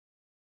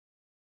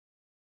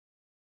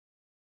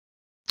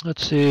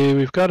Let's see,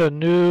 we've got a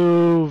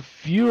new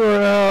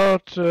viewer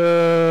out.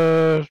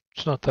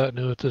 It's not that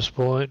new at this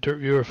point. Dirt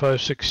Viewer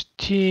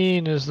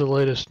 516 is the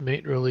latest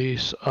mate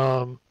release.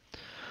 Bug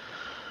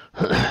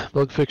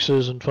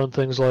fixes and fun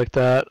things like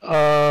that.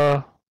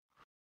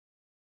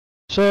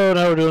 So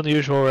now we're doing the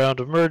usual round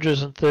of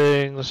merges and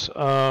things.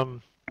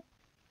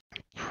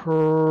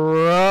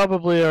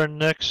 Probably our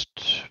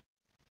next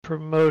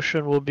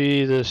promotion will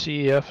be the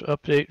CEF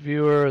update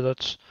viewer.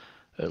 That's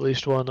at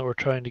least one that we're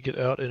trying to get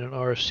out in an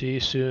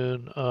RC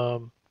soon.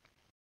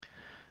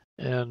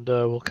 And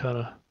we'll kind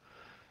of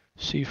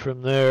see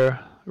from there.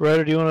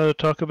 Ryder, do you want to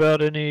talk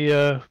about any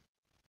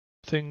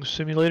things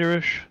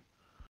simulator-ish?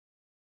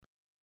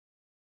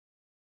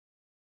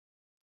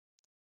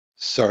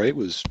 Sorry, it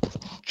was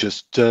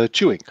just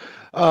chewing.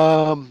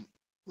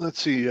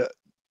 Let's see.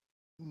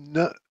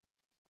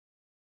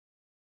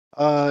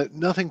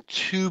 Nothing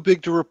too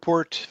big to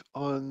report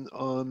on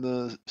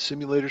the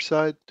simulator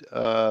side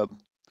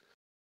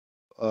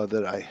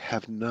that I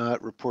have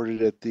not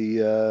reported at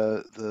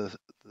the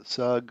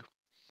SUG.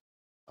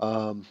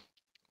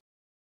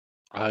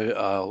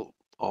 I'll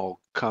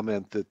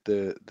comment that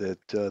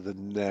the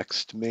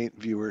next mate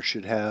viewer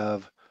should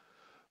have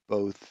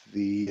both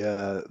the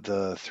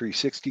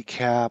 360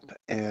 cap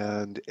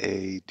and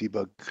a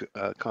debug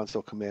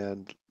console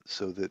command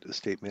so that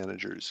estate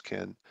managers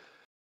can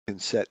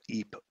set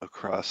EAP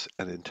across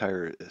an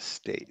entire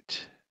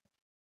estate.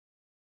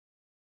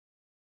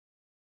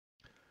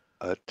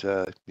 But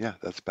yeah,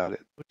 that's about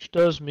it. Which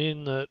does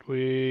mean that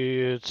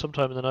we,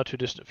 sometime in the not too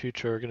distant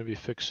future, are going to be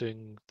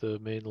fixing the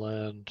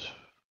mainland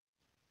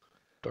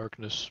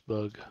darkness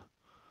bug.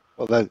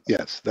 Well, that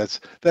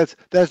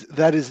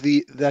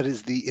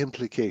is the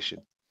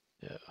implication.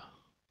 Yeah.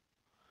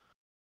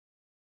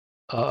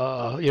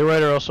 Your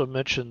writer also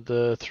mentioned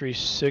the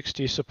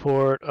 360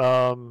 support.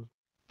 I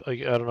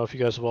don't know if you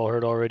guys have all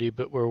heard already,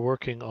 but we're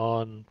working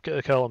on.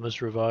 Callum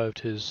has revived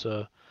his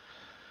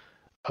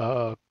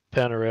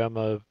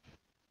panorama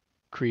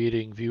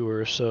creating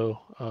viewer, so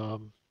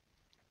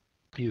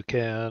you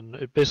can.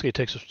 It basically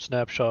takes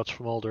snapshots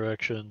from all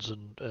directions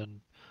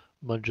and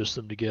munges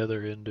them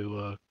together into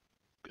a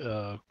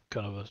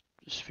kind of a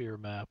sphere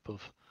map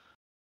of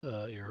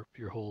your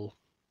whole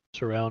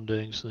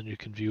surroundings. And then you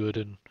can view it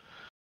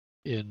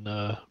in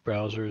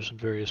browsers in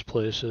various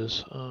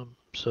places.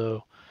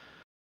 So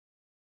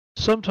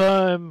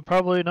sometime,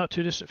 probably not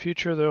too distant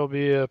future, there will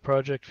be a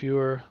project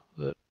viewer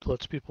that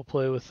lets people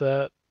play with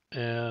that,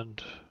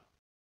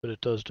 but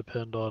it does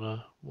depend on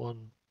a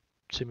one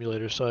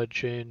simulator side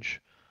change,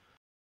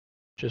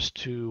 just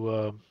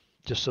so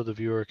the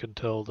viewer can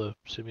tell the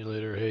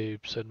simulator, hey,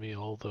 send me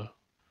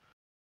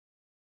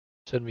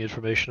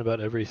information about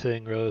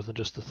everything rather than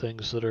just the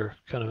things that are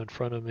kind of in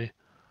front of me.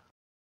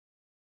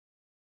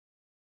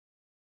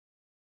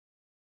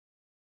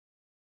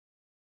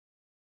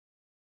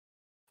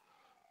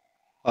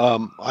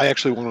 I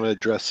actually want to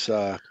address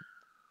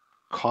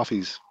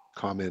Coffee's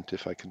comment,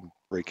 if I can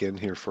break in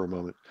here for a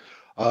moment.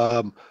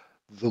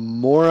 The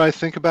more I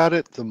think about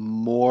it, the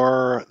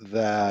more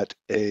that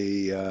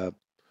a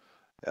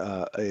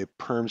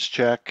perms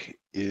check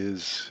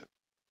is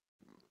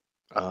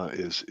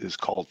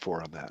called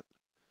for on that.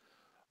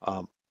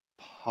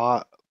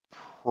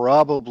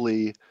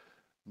 Probably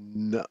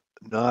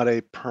not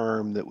a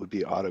perm that would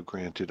be auto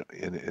granted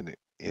in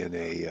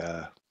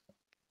a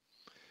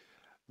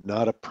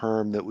not a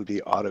perm that would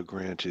be auto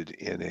granted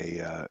in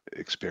a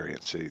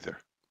experience either.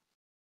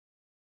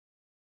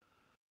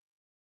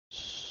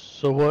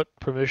 So what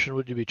permission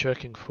would you be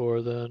checking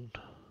for then?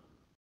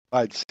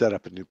 I'd set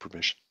up a new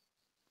permission.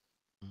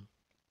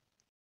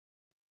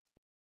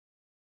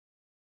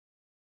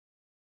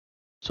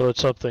 So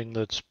it's something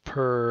that's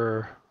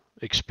per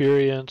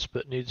experience,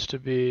 but needs to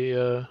be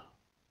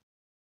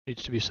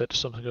set to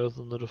something other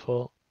than the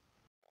default.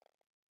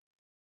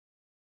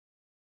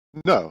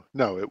 No,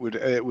 it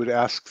would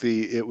ask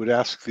the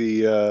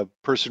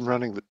person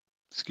running the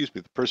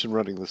person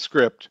running the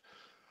script.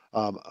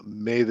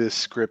 May this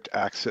script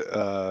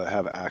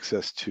have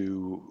access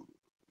to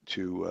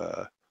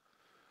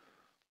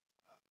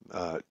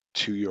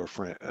your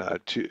friend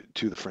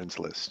to the friends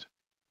list.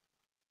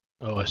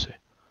 Oh, I see.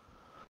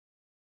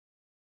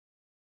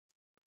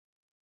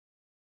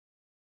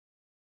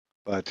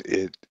 But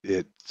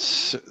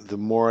it's the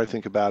more I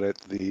think about it,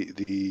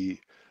 the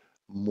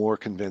more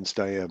convinced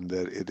I am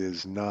that it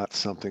is not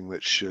something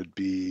that should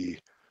be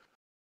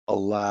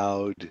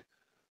allowed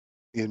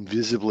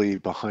invisibly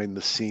behind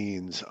the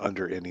scenes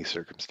under any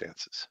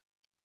circumstances.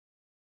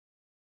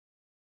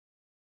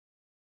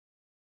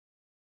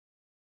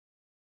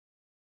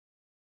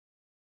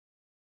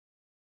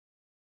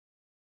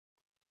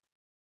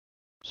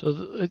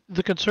 So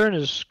the concern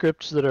is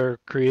scripts that are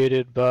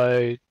created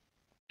by,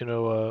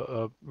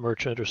 a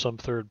merchant or some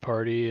third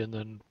party, and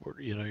then,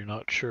 you're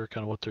not sure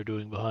kind of what they're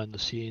doing behind the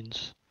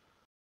scenes.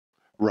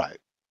 Right.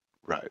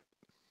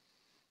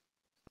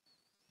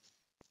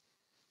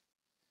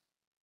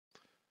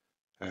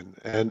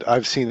 And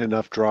I've seen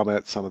enough drama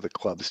at some of the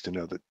clubs to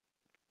know that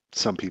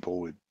some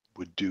people would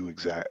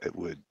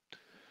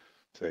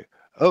say,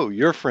 oh,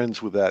 you're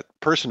friends with that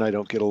person I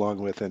don't get along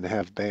with and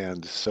have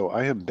banned, so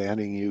I am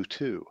banning you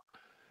too.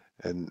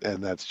 And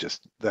that's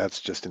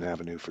just an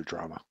avenue for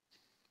drama.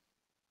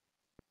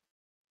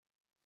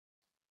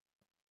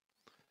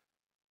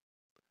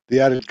 The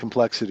added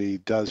complexity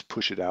does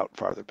push it out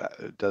farther back.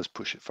 It does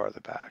push it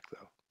farther back,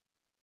 though.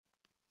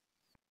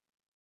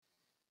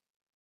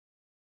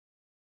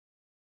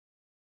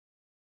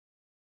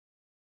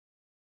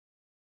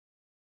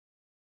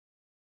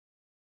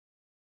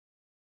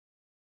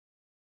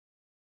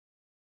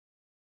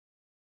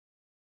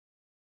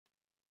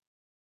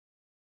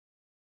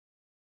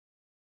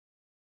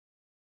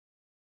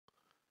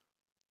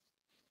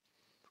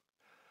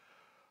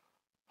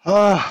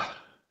 Ah,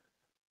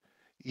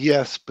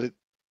 yes, but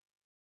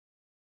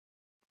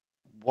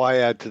why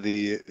add to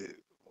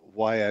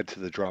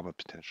the drama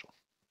potential?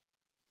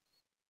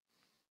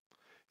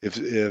 If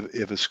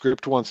a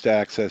script wants to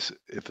access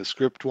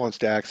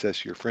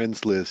your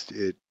friends list,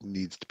 it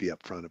needs to be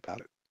upfront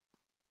about it.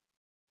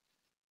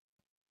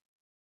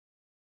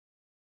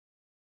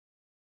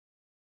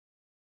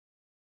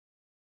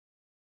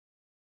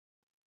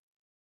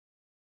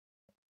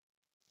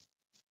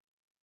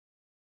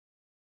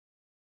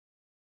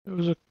 There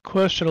was a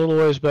question a little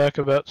ways back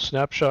about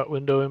snapshot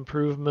window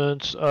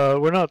improvements.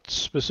 We're not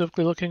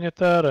specifically looking at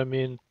that. I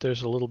mean,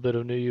 there's a little bit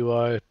of new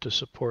UI to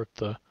support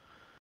the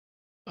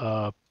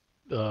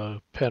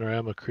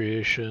panorama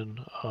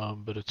creation,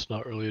 but it's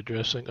not really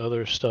addressing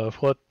other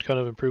stuff. What kind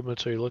of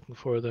improvements are you looking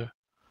for there?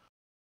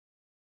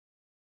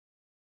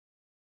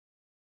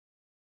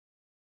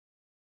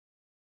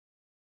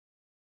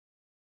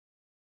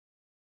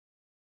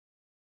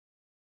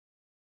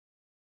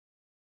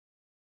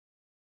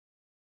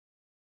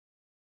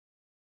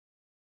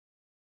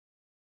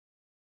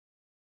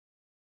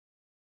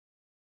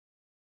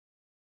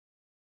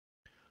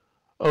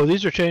 Oh,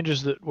 these are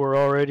changes that were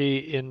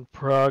already in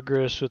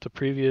progress with the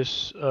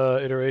previous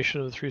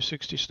iteration of the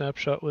 360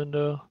 snapshot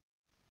window.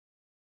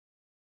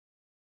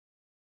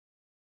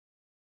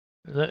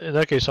 In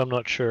that case, I'm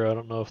not sure. I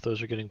don't know if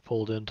those are getting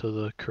pulled into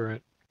the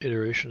current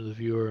iteration of the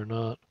viewer or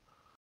not.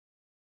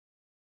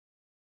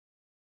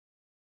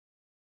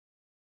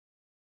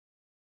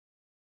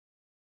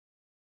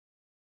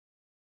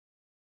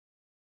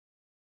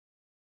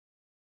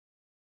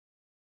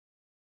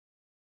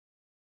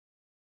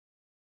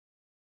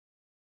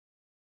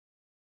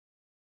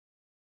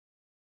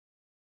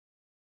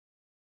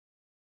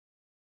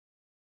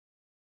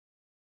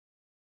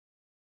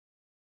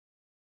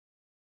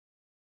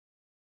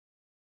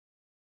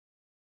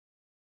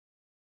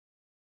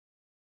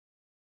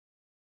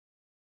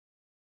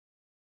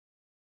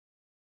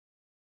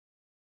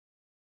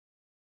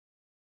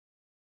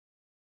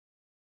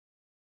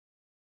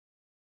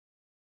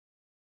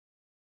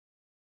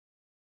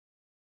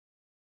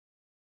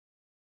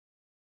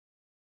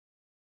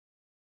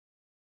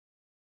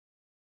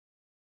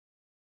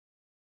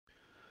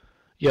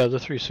 Yeah, the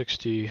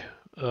 360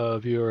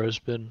 viewer has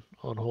been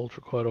on hold for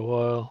quite a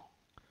while.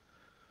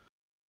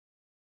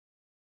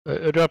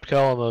 I dropped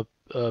Callum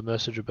a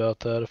message about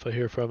that. If I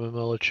hear from him,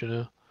 I'll let you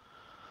know.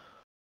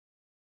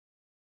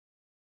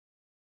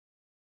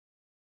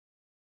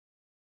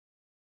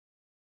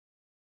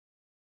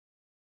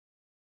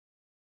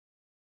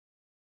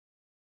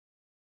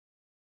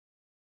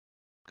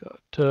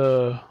 Got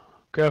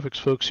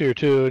graphics folks here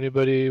too.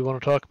 Anybody want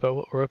to talk about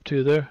what we're up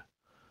to there?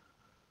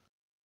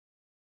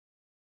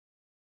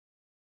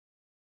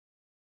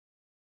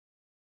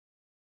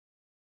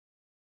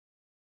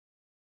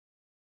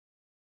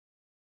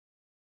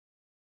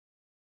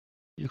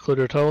 Euclid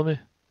or Ptolemy?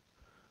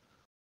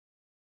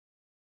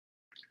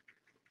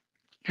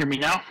 Hear me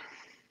now?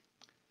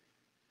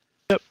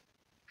 Yep.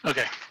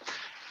 Okay.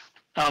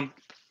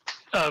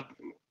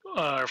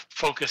 Our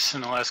focus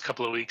in the last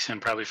couple of weeks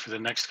and probably for the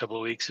next couple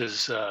of weeks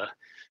is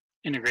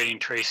integrating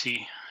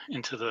Tracy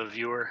into the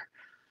viewer.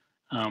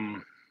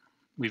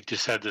 We've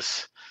just had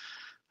this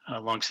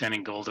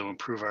longstanding goal to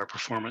improve our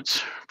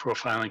performance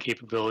profiling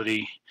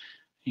capability,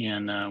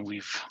 and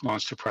we've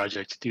launched a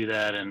project to do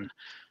that, and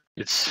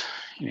it's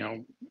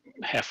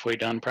halfway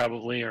done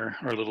probably, or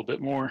a little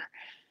bit more.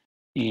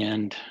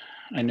 And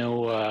I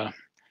know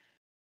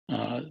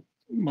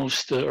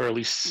most, or at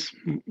least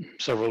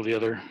several of the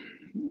other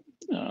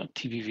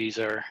TVVs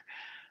are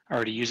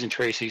already using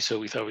Tracy, so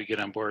we thought we'd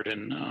get on board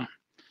and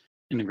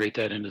integrate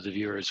that into the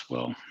viewer as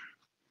well.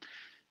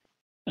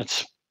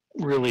 That's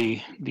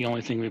really the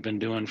only thing we've been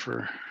doing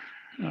for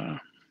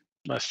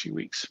last few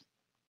weeks.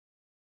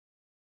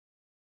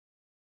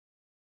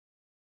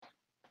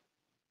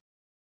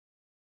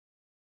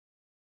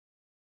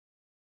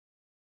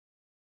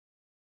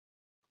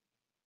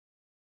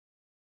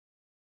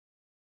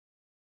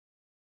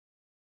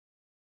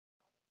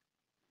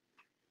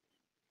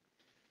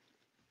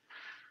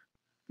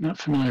 Not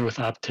familiar with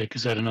Optic.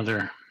 Is that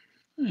another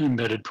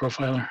embedded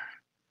profiler?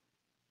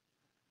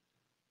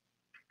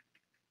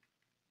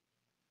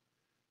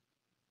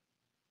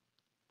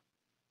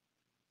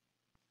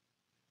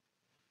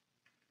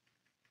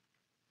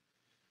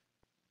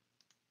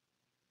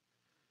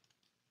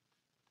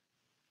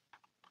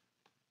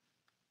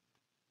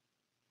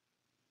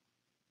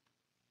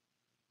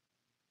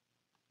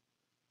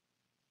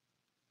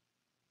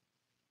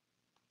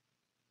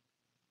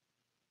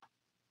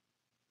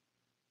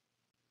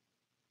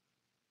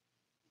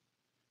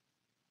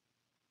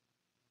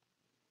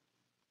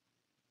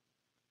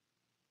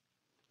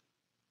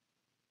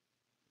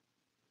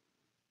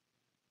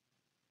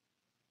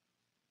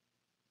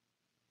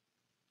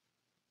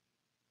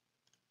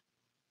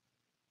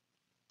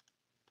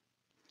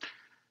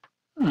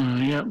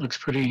 it looks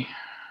pretty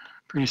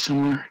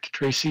similar to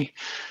Tracy.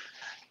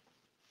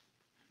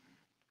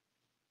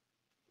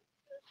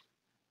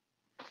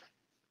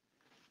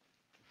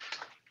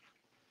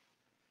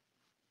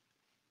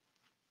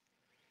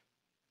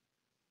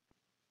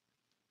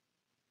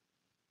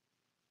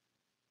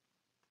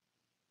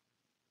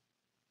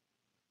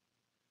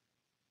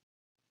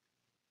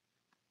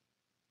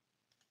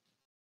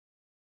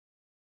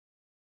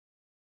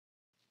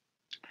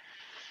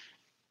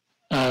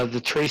 The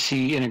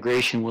Tracy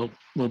integration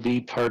will be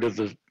part of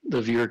the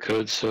viewer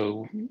code.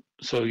 So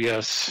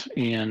yes,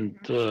 and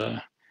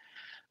the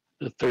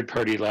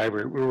third-party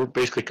library, we're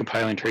basically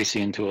compiling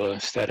Tracy into a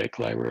static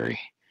library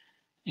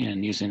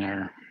and using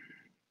our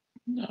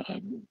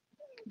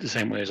the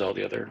same way as all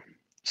the other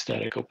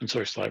static open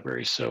source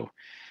libraries. So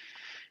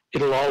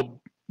it'll all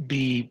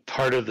be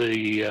part of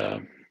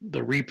the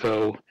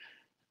repo.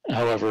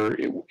 However,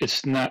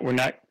 it's not. We're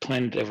not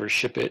planning to ever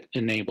ship it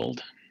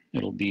enabled.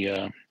 It'll be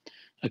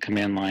a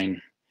command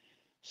line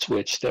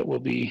switch that will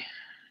be,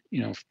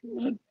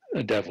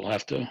 a dev will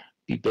have to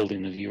be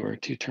building the viewer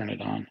to turn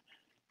it on.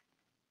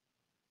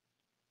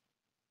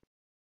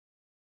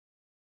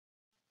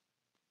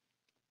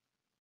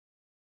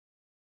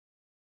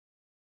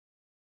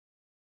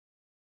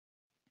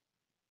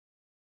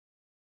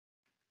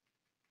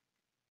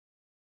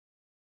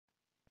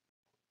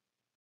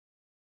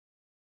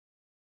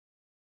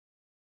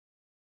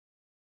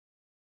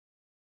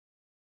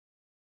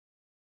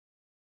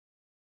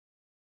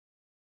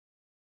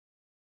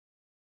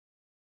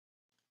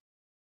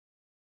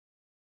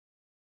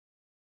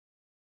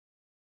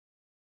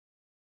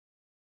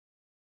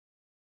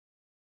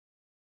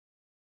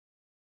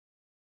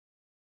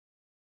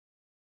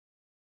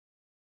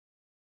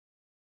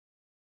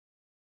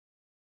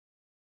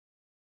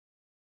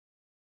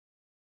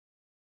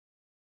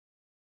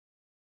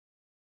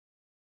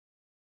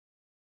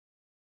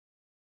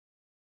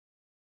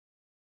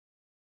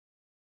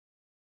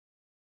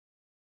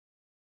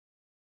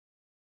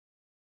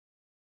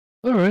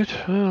 All right.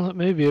 Well, that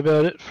may be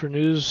about it for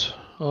news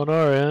on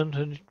our end.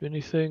 And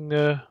anything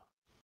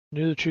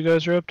new that you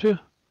guys are up to?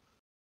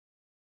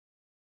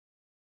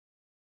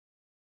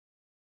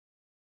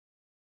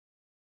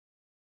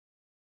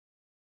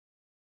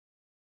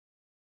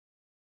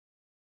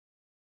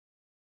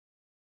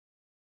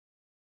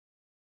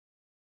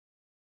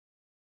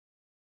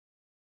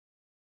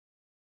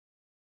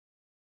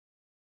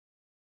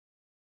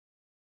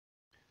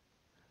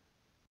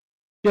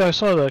 Yeah, I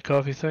saw that,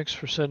 Coffee. Thanks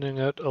for sending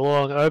that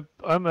along.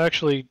 I'm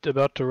actually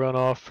about to run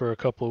off for a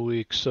couple of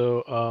weeks,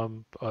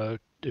 so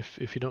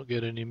if you don't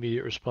get any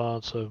immediate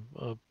response,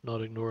 I'm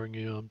not ignoring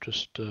you. I'm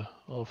just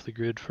off the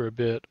grid for a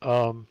bit.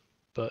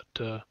 But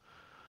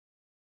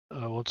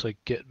once I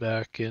get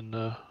back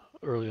in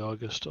early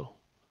August, I'll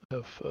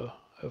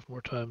have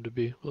more time to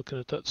be looking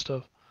at that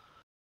stuff.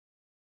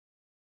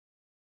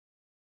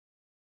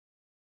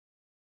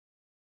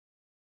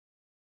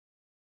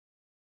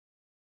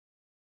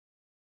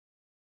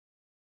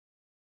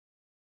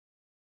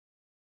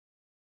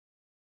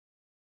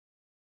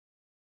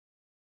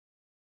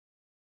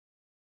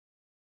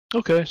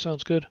 Okay,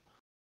 sounds good.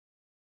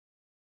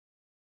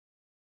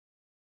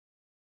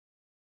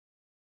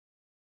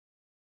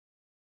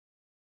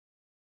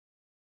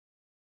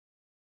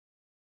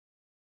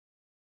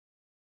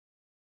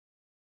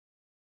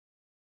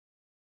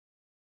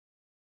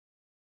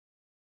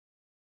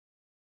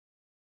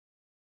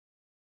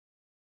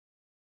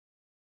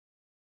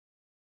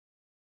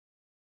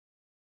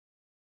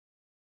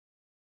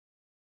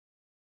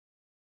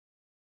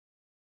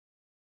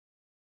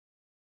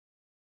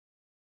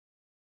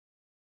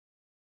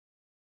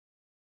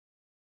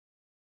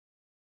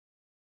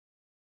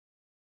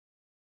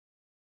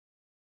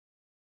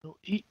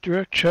 Eat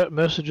direct chat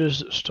messages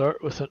that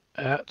start with an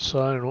 @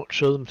 sign and won't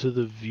show them to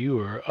the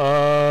viewer.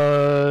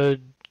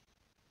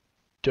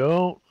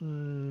 Don't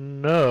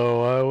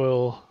know. I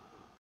will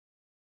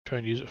try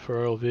and use it for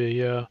RLV,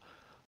 yeah.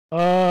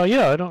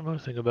 Yeah, I don't know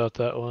anything about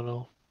that one.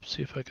 I'll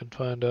see if I can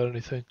find out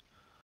anything.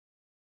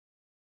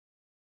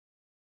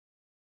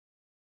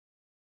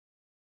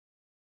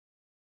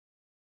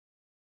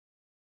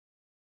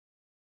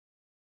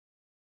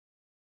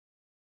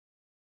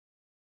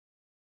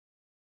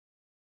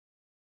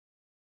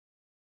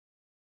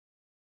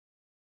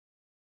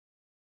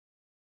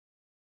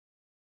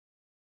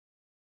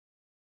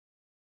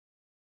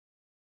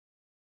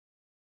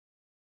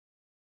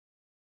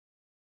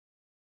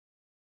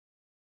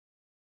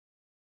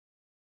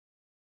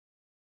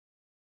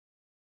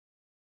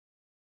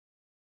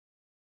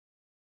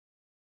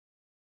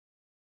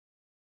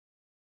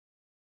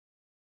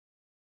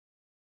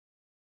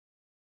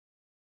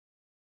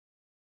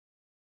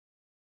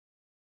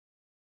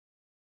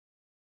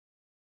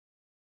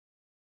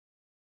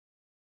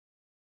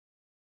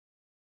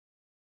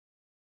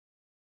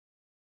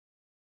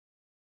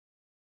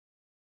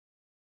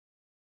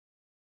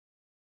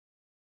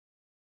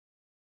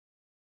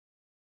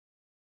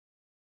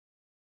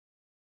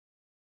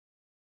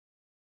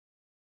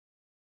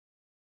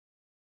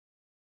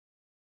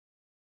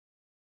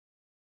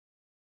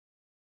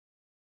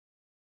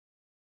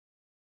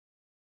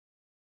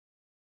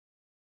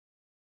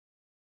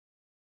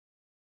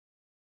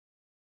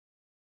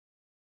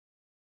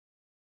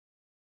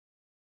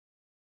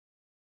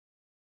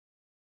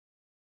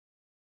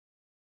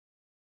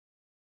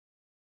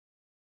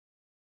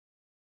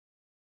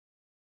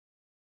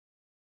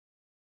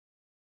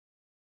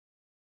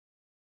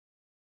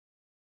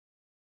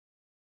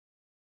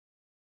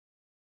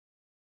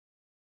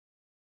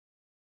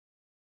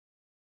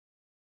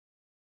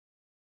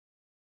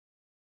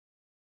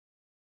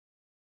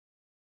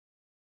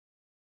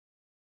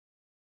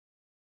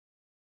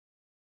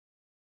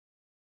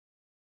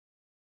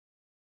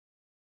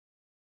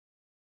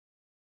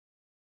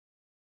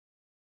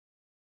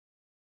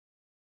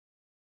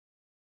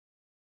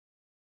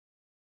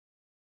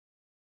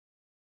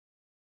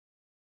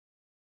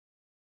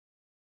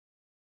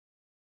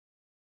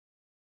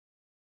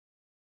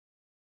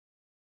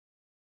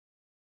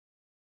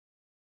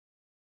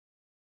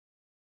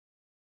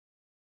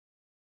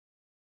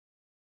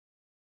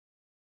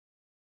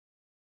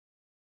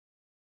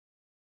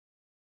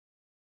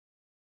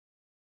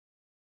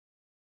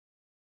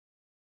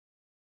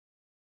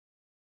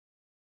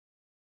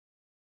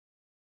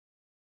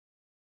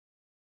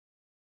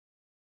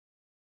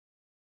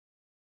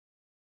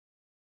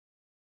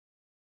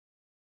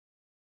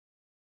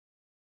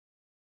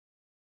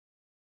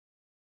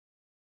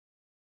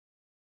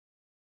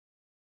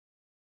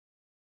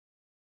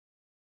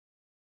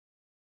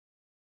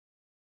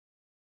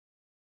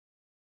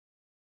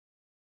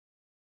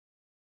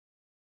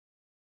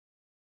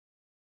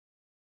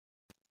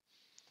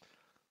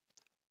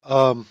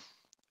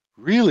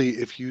 Really,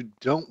 if you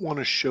don't want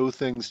to show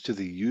things to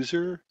the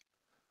user,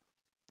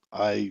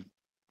 I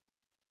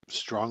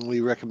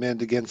strongly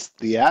recommend against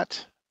the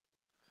at,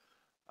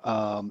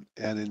 and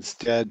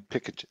instead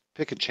pick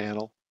a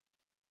channel.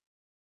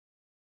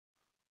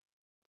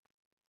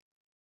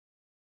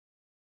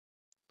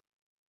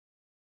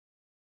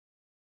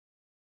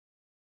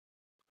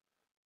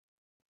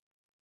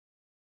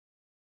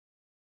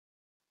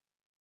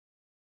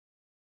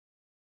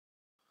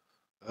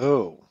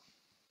 Oh,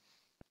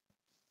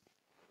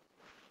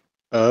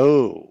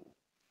 oh.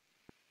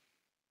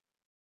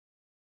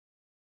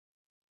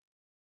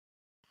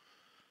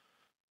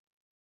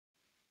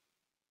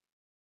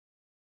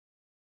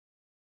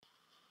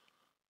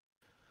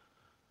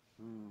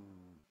 Hmm.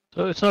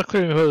 So it's not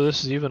clear to me whether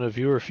this is even a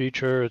viewer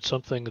feature. It's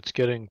something that's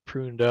getting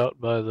pruned out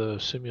by the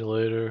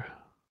simulator.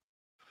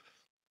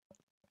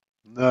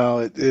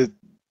 No,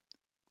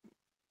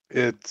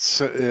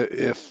 it's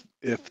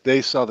if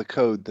they saw the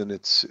code, then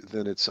it's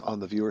on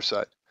the viewer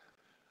side.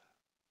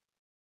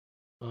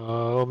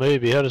 Well,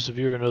 maybe. How does the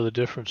viewer know the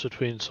difference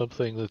between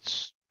something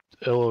that's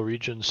LO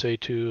region say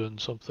to and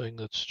something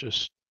that's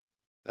just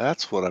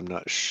That's what I'm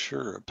not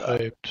sure about.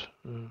 typed?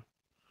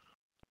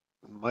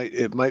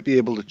 It might be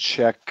able to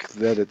check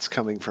that it's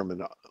coming from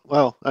an,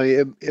 well, I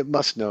mean, it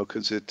must know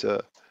because it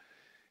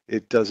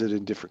does it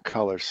in different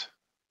colors.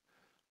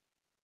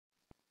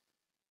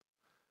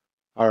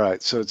 All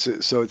right, so it's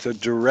a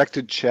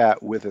directed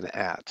chat with an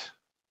at.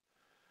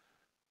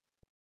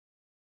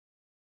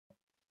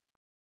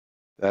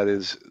 That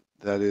is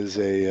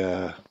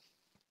a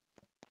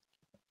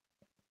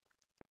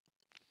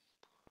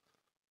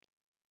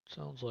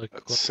Sounds like it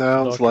one of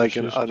sounds like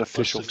an Doctor Seuss's most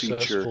unofficial feature,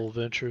 successful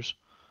ventures.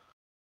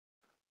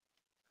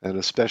 and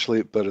especially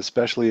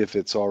if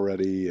it's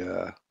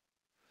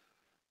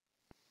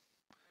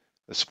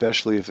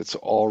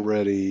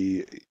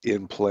already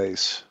in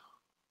place,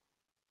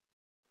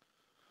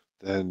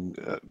 then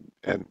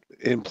and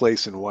in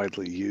place and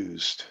widely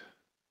used.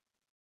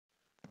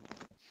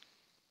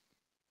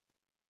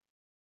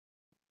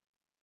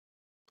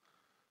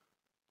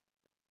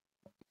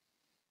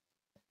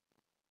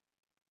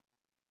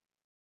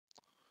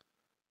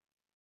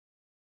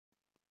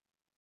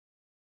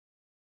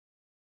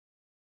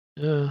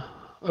 Yeah.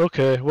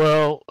 Okay.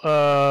 Well,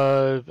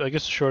 I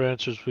guess the short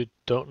answer is we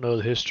don't know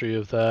the history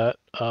of that.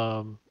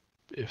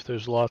 If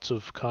there's lots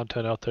of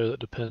content out there that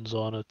depends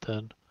on it,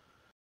 then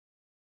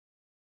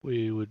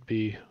we would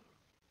be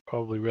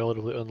probably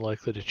relatively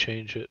unlikely to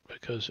change it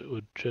because it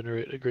would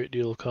generate a great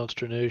deal of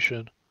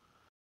consternation.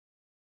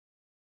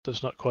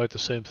 That's not quite the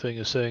same thing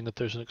as saying that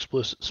there's an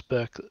explicit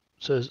spec that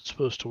says it's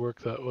supposed to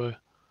work that way.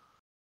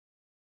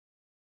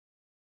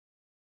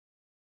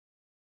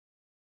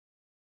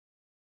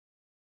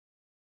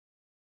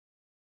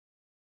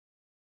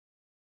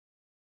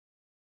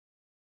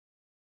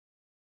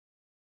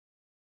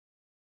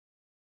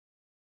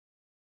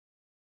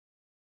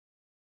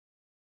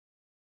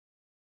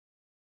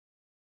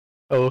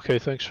 Oh, okay.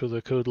 Thanks for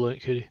the code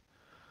link, Kitty.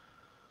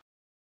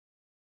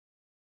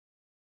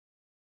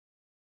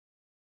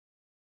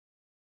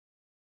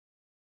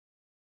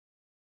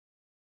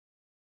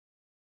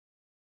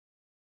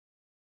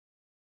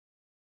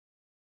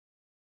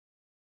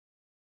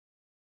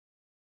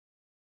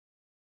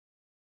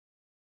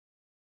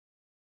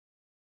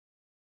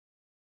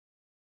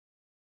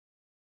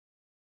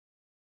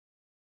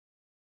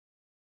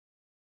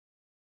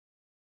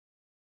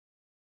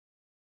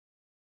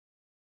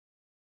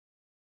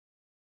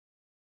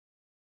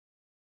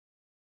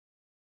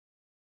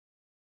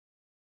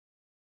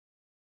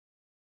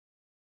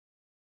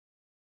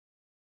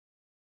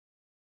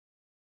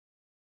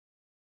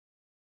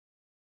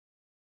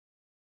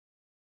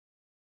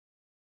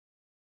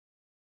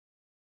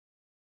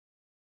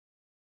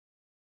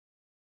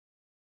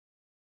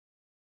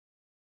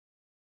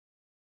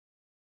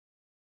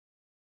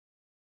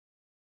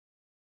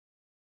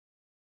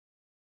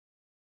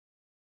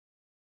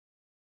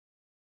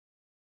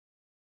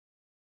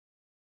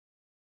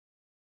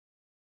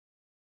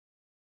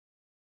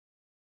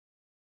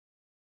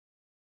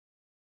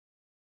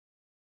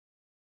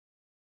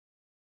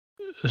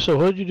 So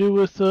what did you do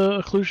with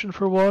occlusion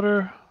for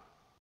water?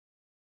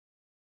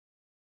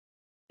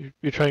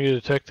 You're trying to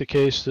detect the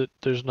case that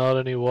there's not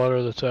any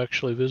water that's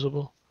actually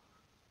visible?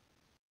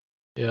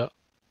 Yeah,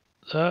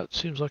 that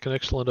seems like an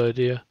excellent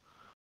idea.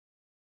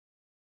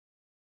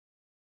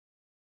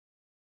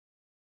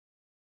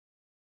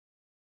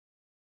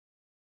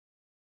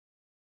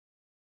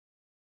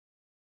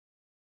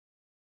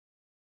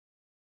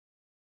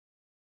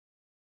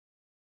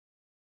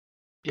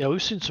 Yeah,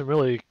 we've seen some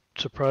really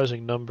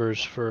surprising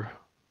numbers for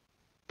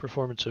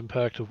performance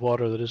impact of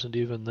water that isn't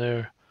even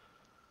there.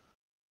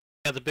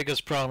 Yeah, the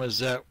biggest problem is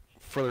that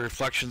for the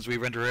reflections, we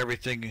render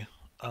everything,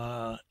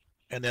 and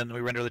then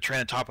we render the train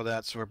on top of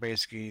that, so we're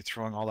basically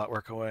throwing all that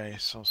work away.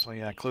 So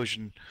yeah,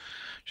 occlusion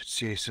should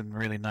see some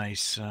really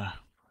nice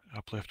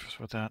uplift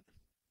with that.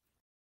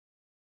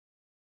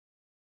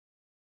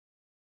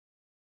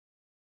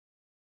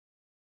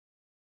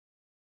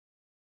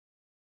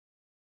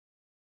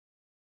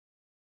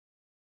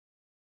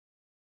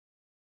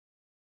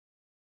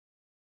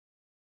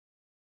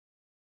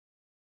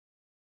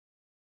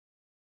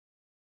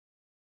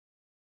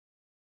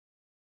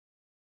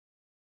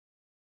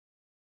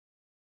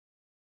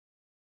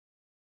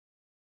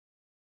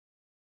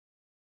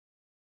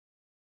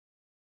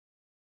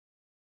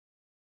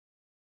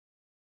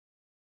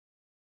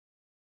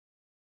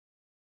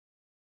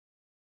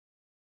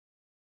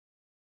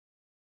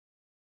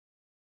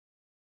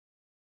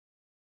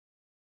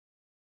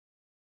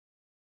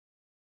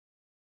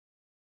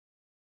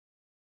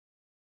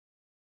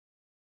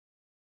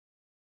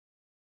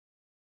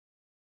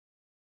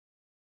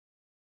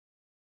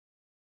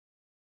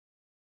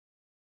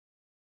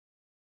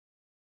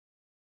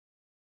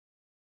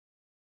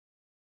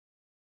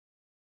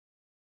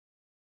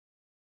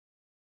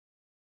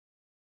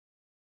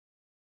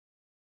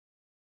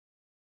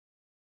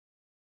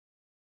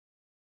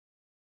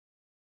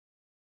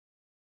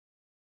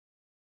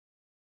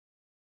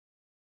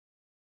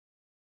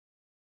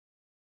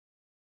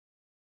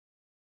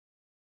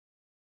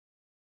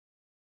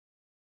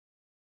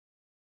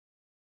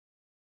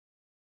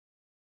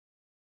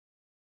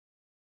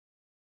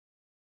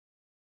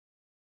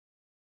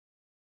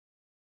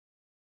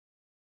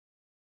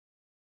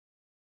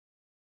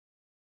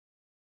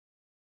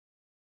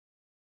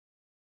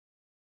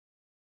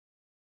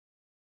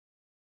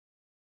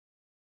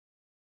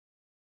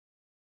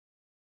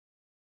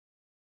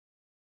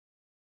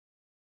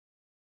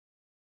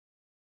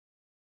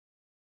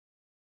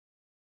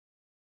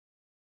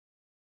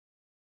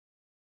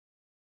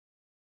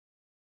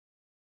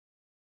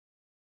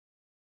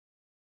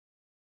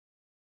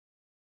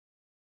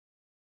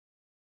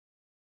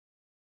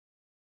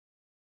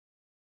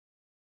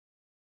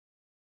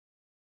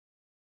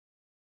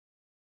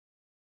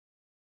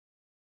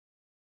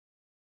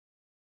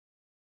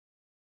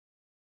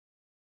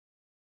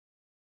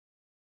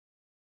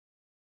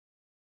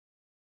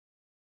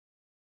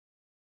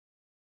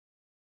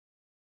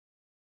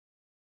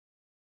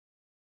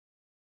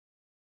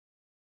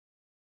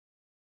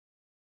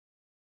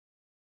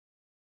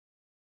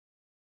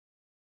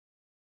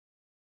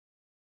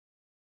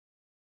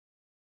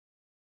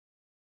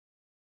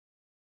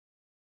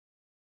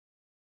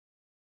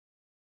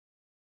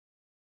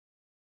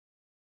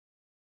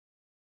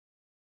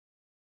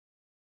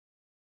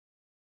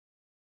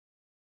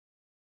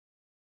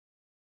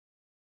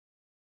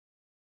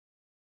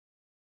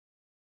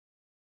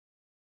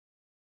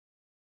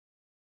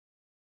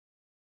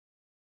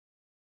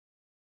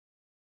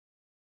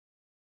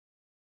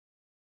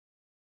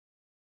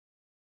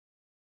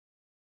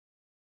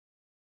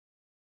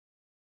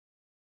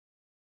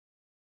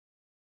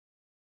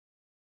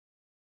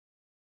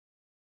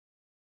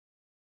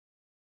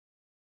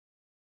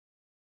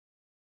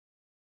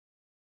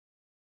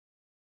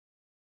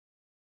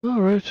 All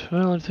right.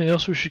 Well, anything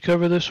else we should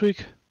cover this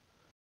week?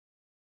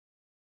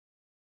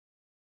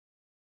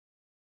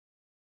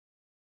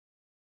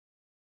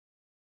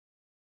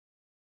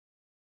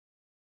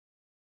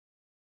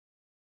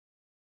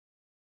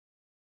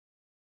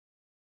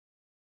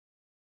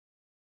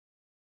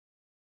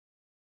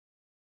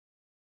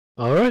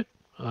 All right.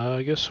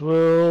 I guess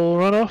we'll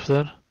run off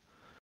then.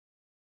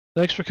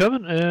 Thanks for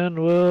coming, and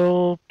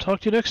we'll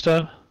talk to you next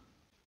time.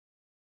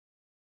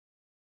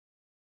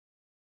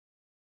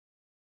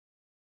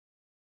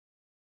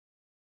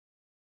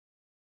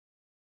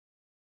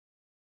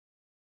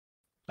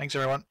 Thanks,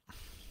 everyone.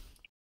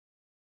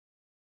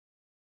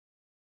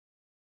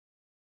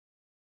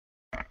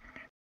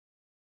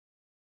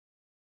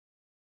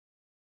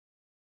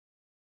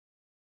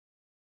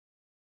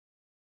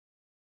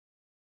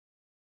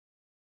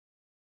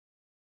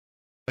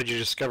 What did you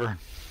discover?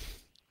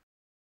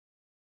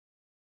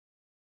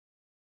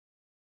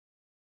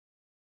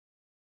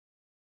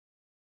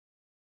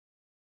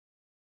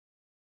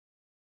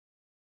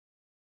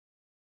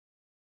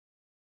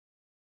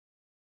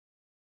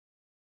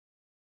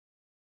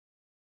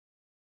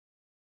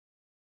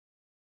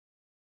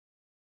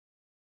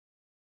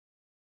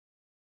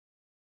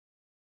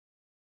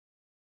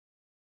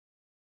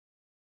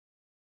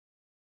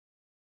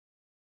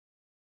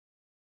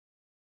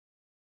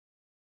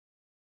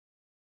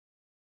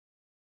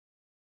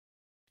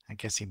 I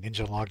guess he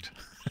ninja logged.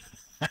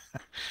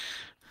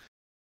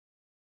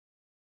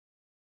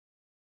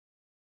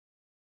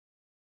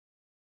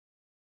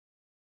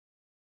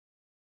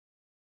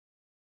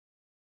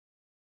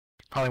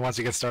 Probably wants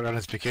to get started on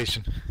his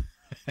vacation.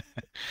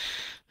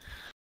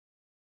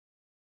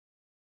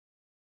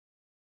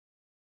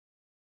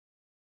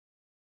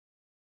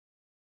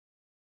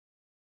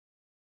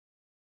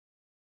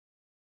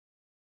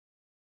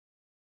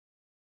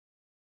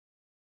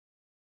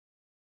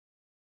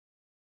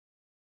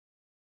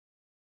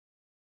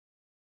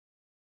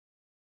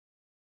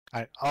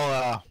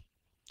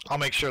 I'll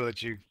make sure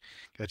that you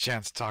get a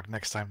chance to talk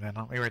next time. Then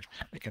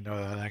we can know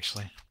that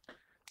actually.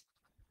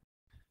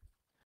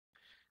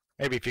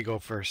 Maybe if you go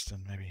first,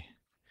 then maybe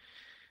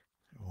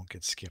it won't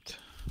get skipped.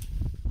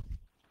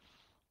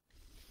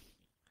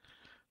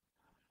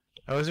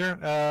 Oh, is there?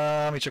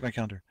 Let me check my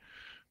calendar.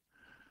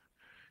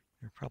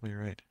 You're probably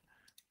right.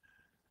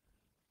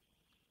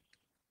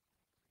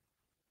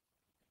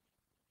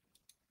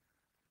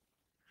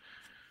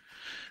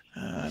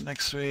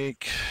 Next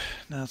week,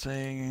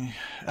 nothing.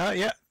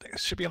 Yeah, it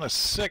should be on the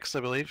 6th, I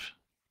believe.